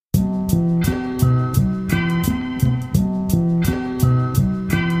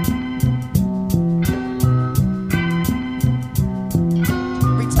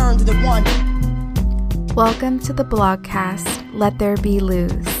Welcome to the blogcast, Let There Be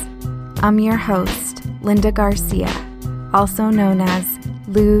Luz. I'm your host, Linda Garcia, also known as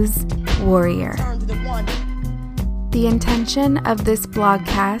Luz Warrior. The intention of this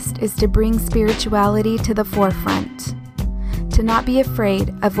blogcast is to bring spirituality to the forefront, to not be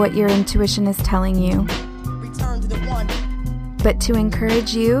afraid of what your intuition is telling you, but to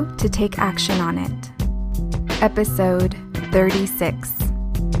encourage you to take action on it. Episode 36.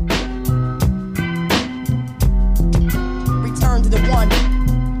 Return to the one.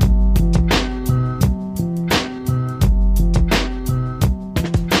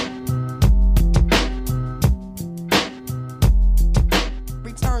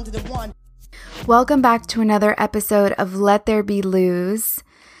 Return to the one. Welcome back to another episode of Let There Be Luz.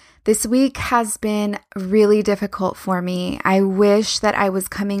 This week has been really difficult for me. I wish that I was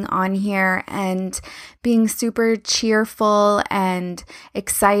coming on here and being super cheerful and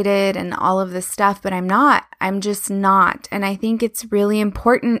excited and all of this stuff, but I'm not. I'm just not. And I think it's really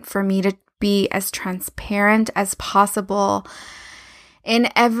important for me to be as transparent as possible in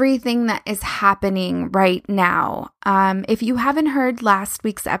everything that is happening right now. If you haven't heard last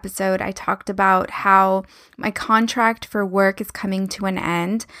week's episode, I talked about how my contract for work is coming to an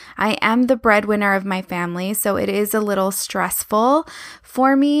end. I am the breadwinner of my family, so it is a little stressful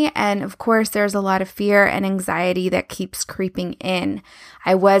for me. And of course, there's a lot of fear and anxiety that keeps creeping in.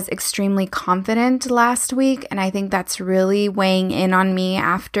 I was extremely confident last week, and I think that's really weighing in on me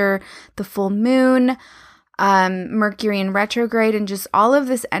after the full moon, Mercury in retrograde, and just all of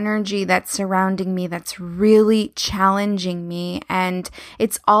this energy that's surrounding me that's really challenging me. And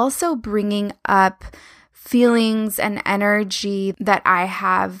it's also bringing up feelings and energy that I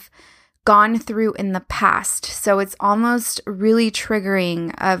have gone through in the past. So it's almost really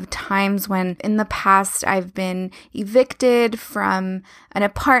triggering of times when in the past I've been evicted from an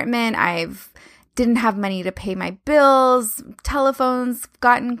apartment, didn't have money to pay my bills, telephones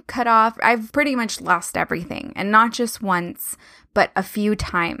gotten cut off. I've pretty much lost everything, and not just once, but a few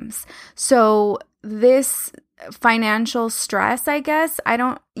times. So this financial stress, I guess,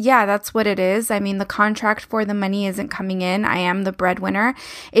 that's what it is. I mean, the contract for the money isn't coming in. I am the breadwinner.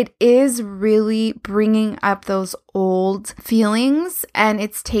 It is really bringing up those old feelings, and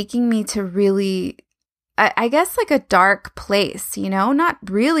it's taking me to really, I guess, like a dark place, not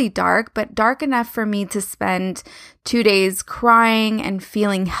really dark, but dark enough for me to spend 2 days crying and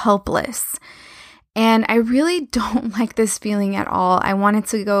feeling helpless. And I really don't like this feeling at all. I want it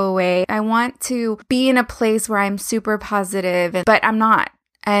to go away. I want to be in a place where I'm super positive, but I'm not.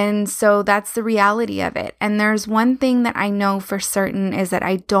 And so that's the reality of it. And there's one thing that I know for certain is that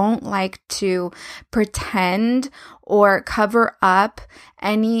I don't like to pretend or cover up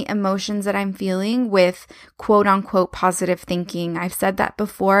any emotions that I'm feeling with quote unquote positive thinking. I've said that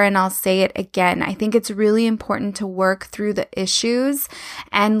before and I'll say it again. I think it's really important to work through the issues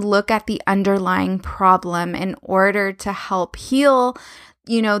and look at the underlying problem in order to help heal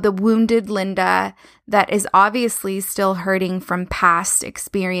the wounded Linda that is obviously still hurting from past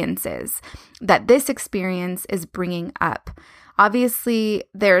experiences that this experience is bringing up. Obviously,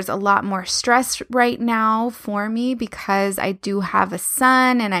 there's a lot more stress right now for me because I do have a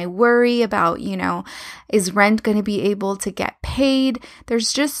son and I worry about, is rent going to be able to get paid?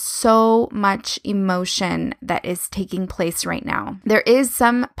 There's just so much emotion that is taking place right now. There is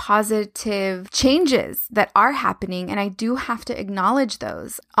some positive changes that are happening, and I do have to acknowledge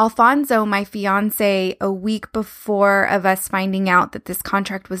those. Alfonso, my fiance, a week before of us finding out that this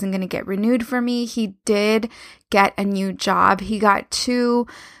contract wasn't going to get renewed for me, he did get a new job. He got 2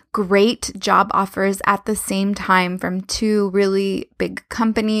 great job offers at the same time from 2 really big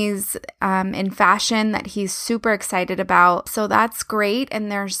companies in fashion that he's super excited about. So that's great. And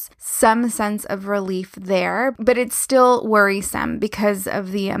there's some sense of relief there, but it's still worrisome because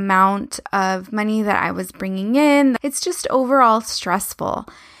of the amount of money that I was bringing in. It's just overall stressful.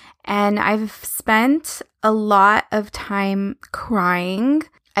 And I've spent a lot of time crying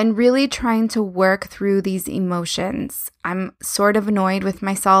and really trying to work through these emotions. I'm sort of annoyed with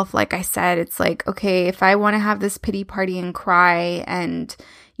myself. Like I said, it's like, okay, if I want to have this pity party and cry and,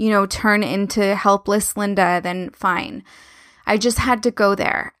 turn into helpless Linda, then fine. I just had to go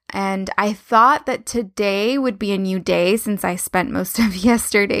there. And I thought that today would be a new day since I spent most of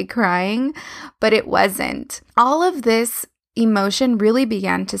yesterday crying, but it wasn't. All of this emotion really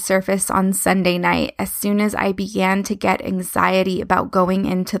began to surface on Sunday night as soon as I began to get anxiety about going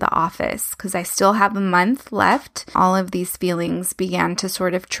into the office because I still have a month left. All of these feelings began to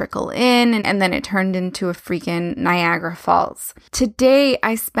sort of trickle in, and then it turned into a freaking Niagara Falls. Today,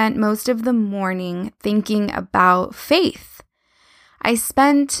 I spent most of the morning thinking about faith. I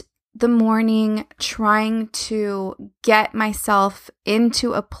spent the morning trying to get myself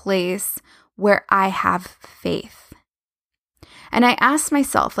into a place where I have faith. And I asked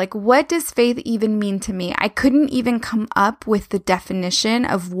myself, like, what does faith even mean to me? I couldn't even come up with the definition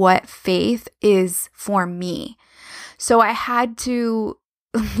of what faith is for me. So I had to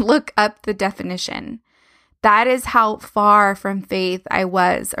look up the definition. That is how far from faith I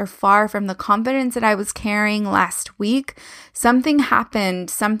was, or far from the confidence that I was carrying last week. Something happened,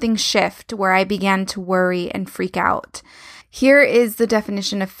 something shifted where I began to worry and freak out. Here is the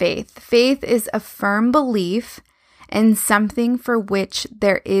definition of faith. Faith is a firm belief in something for which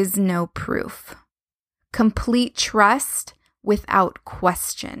there is no proof. Complete trust without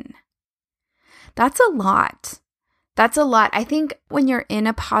question. That's a lot. That's a lot. I think when you're in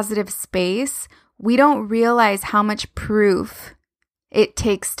a positive space, we don't realize how much proof it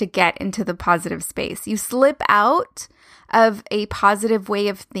takes to get into the positive space. You slip out of a positive way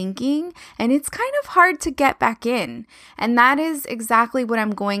of thinking, and it's kind of hard to get back in. And that is exactly what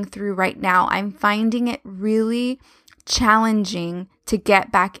I'm going through right now. I'm finding it really challenging to get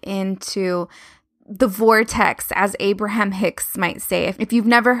back into the vortex, as Abraham Hicks might say. If you've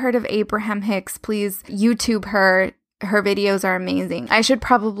never heard of Abraham Hicks, please YouTube her. Her videos are amazing. I should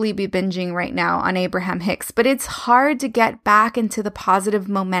probably be binging right now on Abraham Hicks, but it's hard to get back into the positive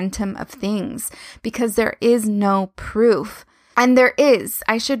momentum of things because there is no proof. And there is,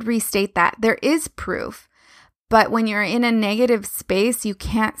 I should restate that, there is proof. But when you're in a negative space, you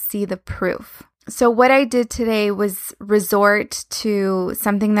can't see the proof. So what I did today was resort to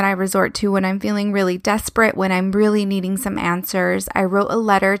something that I resort to when I'm feeling really desperate, when I'm really needing some answers. I wrote a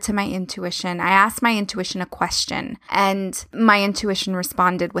letter to my intuition. I asked my intuition a question, and my intuition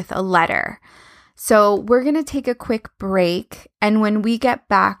responded with a letter. So we're going to take a quick break, and when we get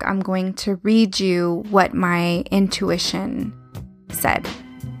back, I'm going to read you what my intuition said.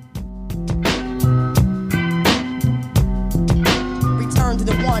 Return to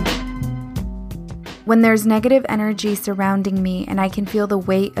the one. When there's negative energy surrounding me and I can feel the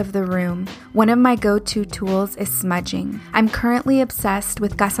weight of the room, one of my go-to tools is smudging. I'm currently obsessed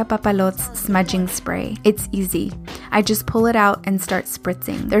with Casa Papalot's smudging spray. It's easy. I just pull it out and start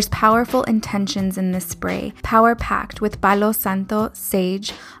spritzing. There's powerful intentions in this spray, power-packed with Palo Santo,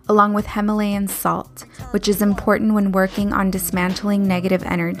 sage, along with Himalayan salt, which is important when working on dismantling negative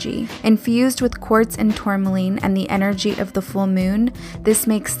energy. Infused with quartz and tourmaline and the energy of the full moon, this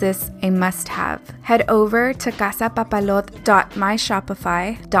makes this a must-have. Head over to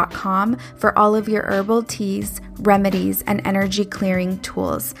casapapalot.myshopify.com for all of your herbal teas, remedies, and energy clearing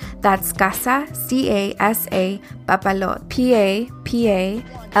tools. That's Casa, C-A-S-A, Papalot, P-A-P-A-L-O-T-L.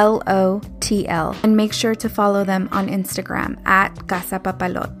 And make sure to follow them on Instagram at Casa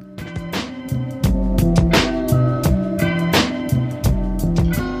Papalot.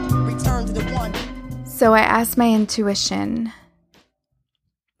 Return to the one. So I asked my intuition,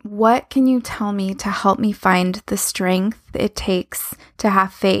 what can you tell me to help me find the strength it takes to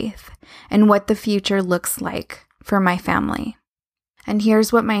have faith and what the future looks like for my family? And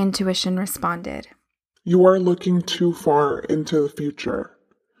here's what my intuition responded. You are looking too far into the future.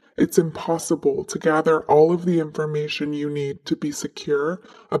 It's impossible to gather all of the information you need to be secure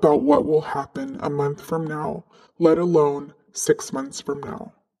about what will happen a month from now, let alone 6 months from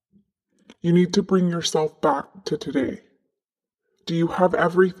now. You need to bring yourself back to today. Do you have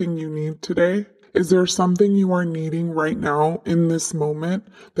everything you need today? Is there something you are needing right now in this moment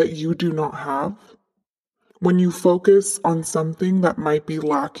that you do not have? When you focus on something that might be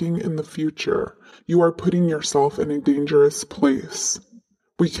lacking in the future, you are putting yourself in a dangerous place.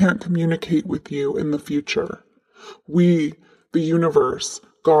 We can't communicate with you in the future. We, the universe,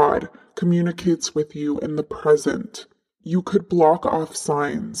 God, communicates with you in the present. You could block off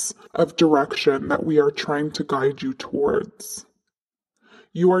signs of direction that we are trying to guide you towards.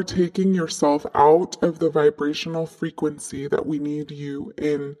 You are taking yourself out of the vibrational frequency that we need you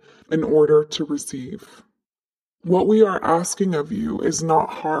in order to receive. What we are asking of you is not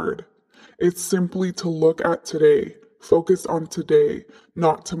hard. It's simply to look at today, focus on today,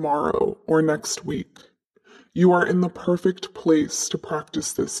 not tomorrow or next week. You are in the perfect place to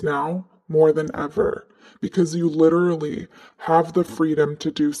practice this now more than ever, because you literally have the freedom to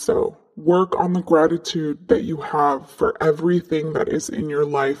do so. Work on the gratitude that you have for everything that is in your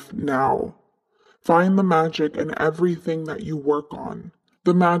life now. Find the magic in everything that you work on.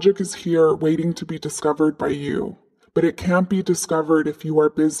 The magic is here waiting to be discovered by you, but it can't be discovered if you are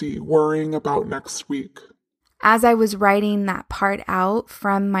busy worrying about next week. As I was writing that part out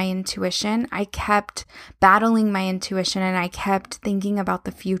from my intuition, I kept battling my intuition and I kept thinking about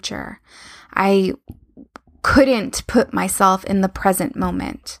the future. I couldn't put myself in the present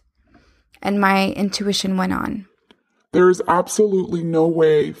moment And my intuition went on. There is absolutely no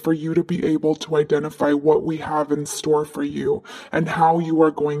way for you to be able to identify what we have in store for you and how you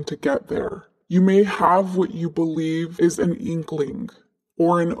are going to get there. You may have what you believe is an inkling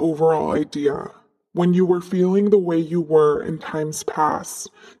or an overall idea. When you were feeling the way you were in times past,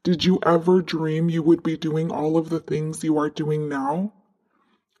 did you ever dream you would be doing all of the things you are doing now?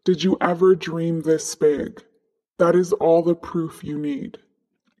 Did you ever dream this big? That is all the proof you need.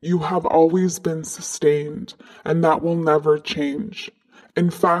 You have always been sustained, and that will never change.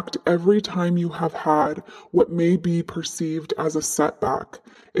 In fact, every time you have had what may be perceived as a setback,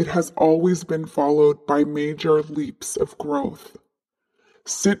 it has always been followed by major leaps of growth.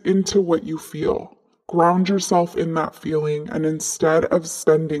 Sit into what you feel. Ground yourself in that feeling, and instead of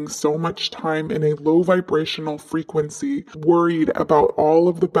spending so much time in a low vibrational frequency, worried about all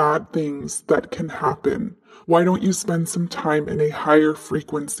of the bad things that can happen, why don't you spend some time in a higher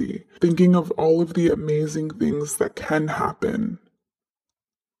frequency, thinking of all of the amazing things that can happen?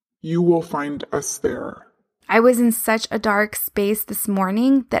 You will find us there. I was in such a dark space this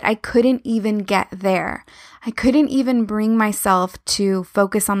morning that I couldn't even get there. I couldn't even bring myself to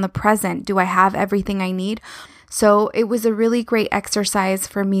focus on the present. Do I have everything I need? So it was a really great exercise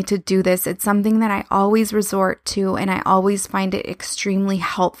for me to do this. It's something that I always resort to, and I always find it extremely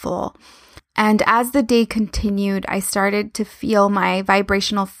helpful. And as the day continued, I started to feel my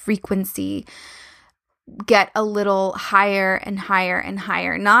vibrational frequency get a little higher and higher and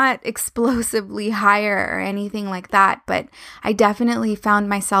higher. Not explosively higher or anything like that, but I definitely found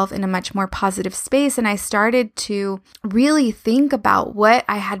myself in a much more positive space, and I started to really think about what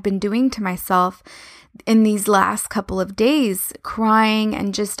I had been doing to myself in these last couple of days, crying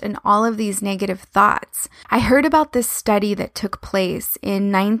and just in all of these negative thoughts. I heard about this study that took place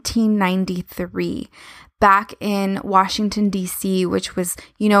in 1993 back in Washington, D.C., which was,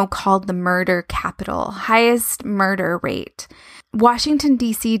 called the murder capital, highest murder rate. Washington,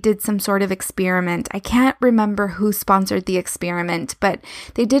 D.C. did some sort of experiment. I can't remember who sponsored the experiment, but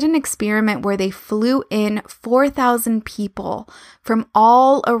they did an experiment where they flew in 4,000 people from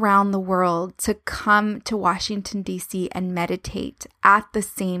all around the world to come to Washington, D.C. and meditate at the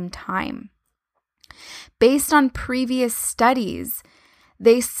same time. Based on previous studies,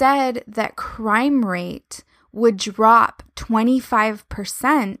 they said that crime rate would drop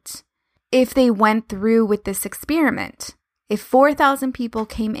 25% if they went through with this experiment. If 4,000 people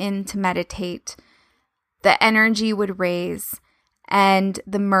came in to meditate, the energy would raise and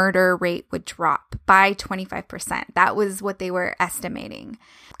the murder rate would drop by 25%. That was what they were estimating.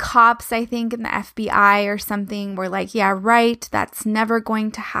 Cops, I think, in the FBI or something were like, yeah, right, that's never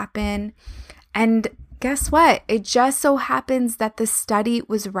going to happen. And guess what? It just so happens that the study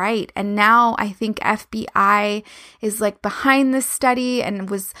was right. And now I think FBI is behind this study and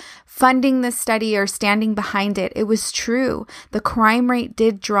was funding this study or standing behind it. It was true. The crime rate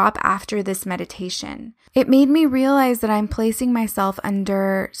did drop after this meditation. It made me realize that I'm placing myself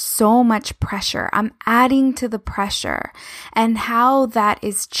under so much pressure. I'm adding to the pressure, and how that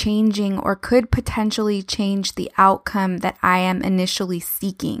is changing or could potentially change the outcome that I am initially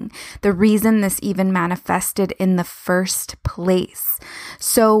seeking, the reason this even manifested in the first place.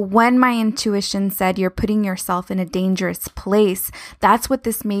 So when my intuition said you're putting yourself in a dangerous place, that's what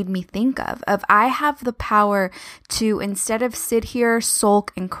this made me think of I have the power to, instead of sit here,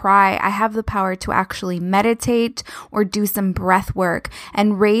 sulk and cry, I have the power to actually meditate or do some breath work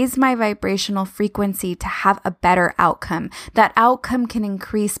and raise my vibrational frequency to have a better outcome. That outcome can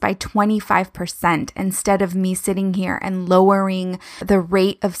increase by 25% instead of me sitting here and lowering the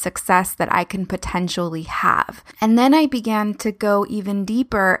rate of success that I can potentially have. And then I began to go even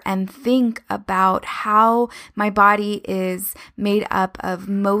deeper and think about how my body is made up of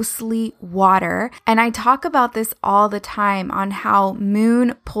mostly water. And I talk about this all the time on how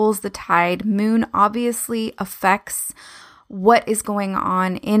moon pulls the tide. Moon obviously affects what is going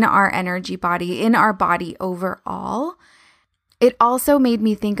on in our energy body, in our body overall. It also made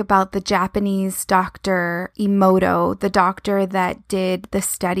me think about the Japanese doctor Emoto, the doctor that did the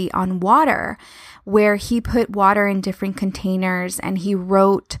study on water, where he put water in different containers and he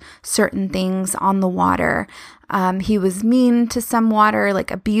wrote certain things on the water. He was mean to some water,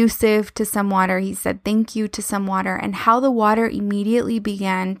 abusive to some water. He said thank you to some water, and how the water immediately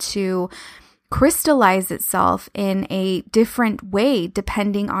began to crystallize itself in a different way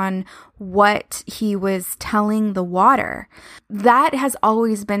depending on what he was telling the water. That has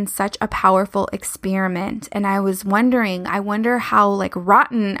always been such a powerful experiment. And I was wondering, I wonder how like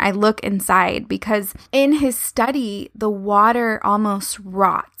rotten I look inside, because in his study, the water almost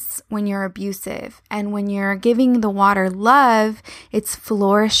rots when you're abusive. And when you're giving the water love, it's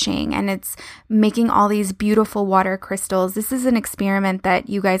flourishing and it's making all these beautiful water crystals. This is an experiment that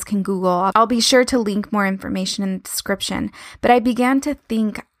you guys can Google. I'll be sure to link more information in the description. But I began to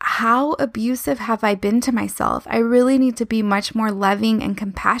think, how abusive have I been to myself? I really need to be much more loving and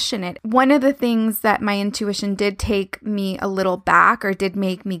compassionate. One of the things that my intuition did take me a little back, or did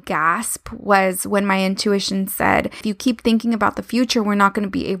make me gasp, was when my intuition said, if you keep thinking about the future, we're not going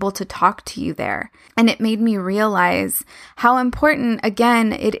to be able to talk to you there. And it made me realize how important,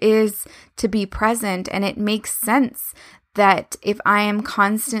 again, it is to be present. And it makes sense that if I am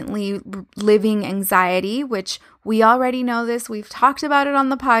constantly living anxiety, which we already know this, we've talked about it on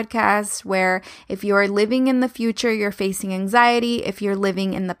the podcast, where if you're living in the future, you're facing anxiety. If you're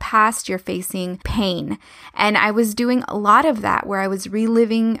living in the past, you're facing pain. And I was doing a lot of that, where I was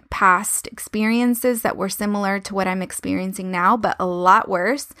reliving past experiences that were similar to what I'm experiencing now, but a lot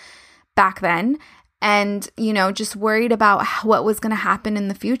worse back then. And, just worried about what was going to happen in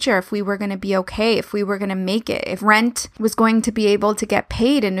the future, if we were going to be okay, if we were going to make it, if rent was going to be able to get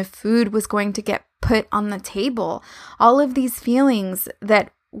paid, and if food was going to get put on the table. All of these feelings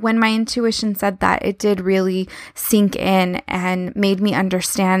that when my intuition said that, it did really sink in and made me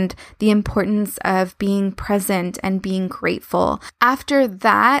understand the importance of being present and being grateful. After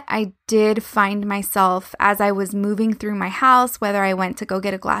that, I did find myself, as I was moving through my house, whether I went to go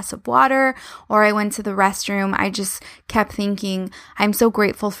get a glass of water or I went to the restroom, I just kept thinking, I'm so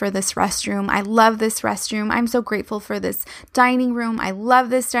grateful for this restroom. I love this restroom. I'm so grateful for this dining room. I love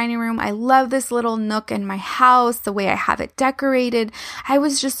this dining room. I love this little nook in my house, the way I have it decorated. I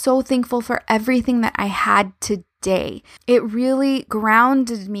was just so thankful for everything that I had today. It really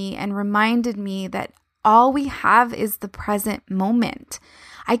grounded me and reminded me that all we have is the present moment.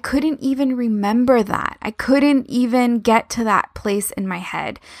 I couldn't even remember that. I couldn't even get to that place in my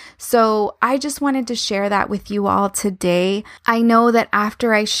head. So I just wanted to share that with you all today. I know that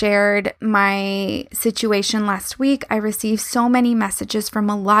after I shared my situation last week, I received so many messages from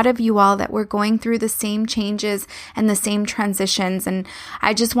a lot of you all that were going through the same changes and the same transitions. And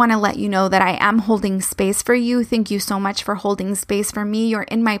I just want to let you know that I am holding space for you. Thank you so much for holding space for me. You're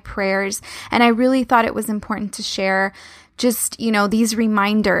in my prayers. And I really thought it was important to share just, these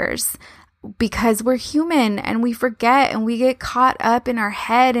reminders, because we're human and we forget and we get caught up in our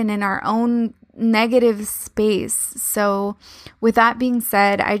head and in our own negative space. So with that being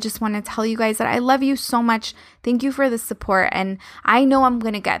said, I just want to tell you guys that I love you so much. Thank you for the support. And I know I'm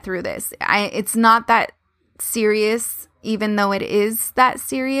going to get through this. It's not that serious, even though it is that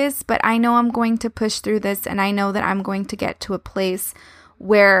serious, but I know I'm going to push through this, and I know that I'm going to get to a place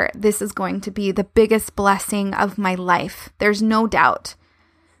where this is going to be the biggest blessing of my life. There's no doubt.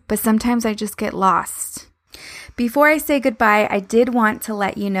 But sometimes I just get lost. Before I say goodbye, I did want to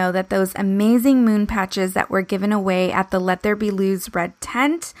let you know that those amazing moon patches that were given away at the Let There Be Luz Red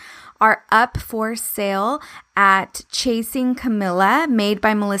Tent are up for sale at Chasing Camilla, made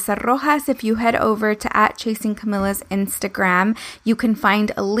by Melissa Rojas. If you head over to @ChasingCamilla's Instagram, you can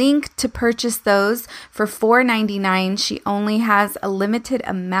find a link to purchase those for $4.99. She only has a limited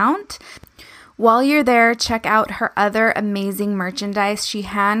amount. While you're there, check out her other amazing merchandise. She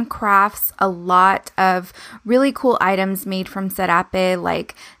handcrafts a lot of really cool items made from serape,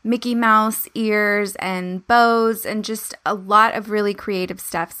 like Mickey Mouse ears and bows, and just a lot of really creative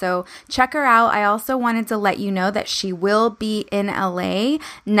stuff. So check her out. I also wanted to let you know that she will be in LA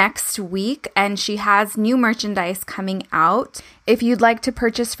next week, and she has new merchandise coming out. If you'd like to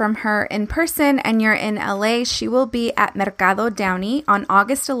purchase from her in person and you're in LA, she will be at Mercado Downey on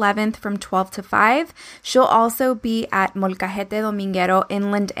August 11th from 12 to 5. She'll also be at Molcajete Dominguero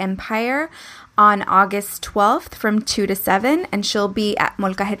Inland Empire on August 12th from 2 to 7, and she'll be at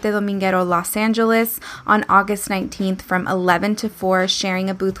Molcajete Dominguero Los Angeles on August 19th from 11 to 4, sharing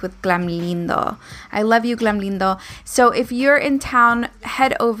a booth with Glam Lindo. I love you, Glam Lindo. So if you're in town,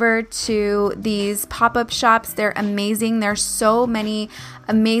 head over to these pop-up shops. They're amazing. There's so many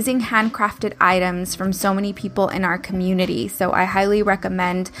amazing handcrafted items from so many people in our community. So I highly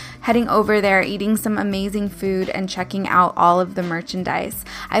recommend heading over there, eating some amazing food, and checking out all of the merchandise.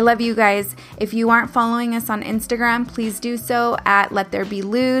 I love you guys. If you aren't following us on Instagram, please do so at Let There Be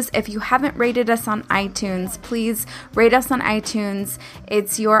Luz. If you haven't rated us on iTunes, please rate us on iTunes.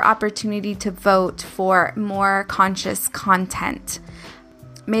 It's your opportunity to vote for more conscious content.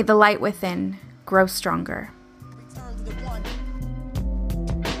 May the light within grow stronger.